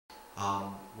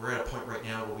We're at a point right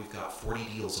now where we've got 40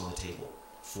 deals on the table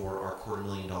for our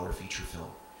 $250,000 feature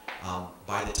film.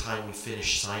 By the time we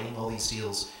finish signing all these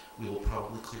deals, we will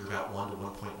probably clear about 1 to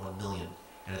 1.1 million.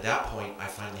 And at that point, I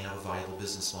finally have a viable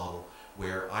business model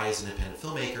where I, as an independent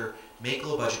filmmaker, make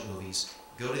low-budget movies,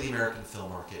 go to the American film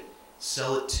market,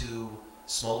 sell it to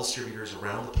small distributors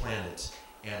around the planet,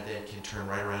 and then can turn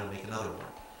right around and make another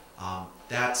one.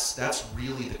 That's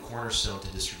really the cornerstone to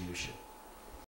distribution.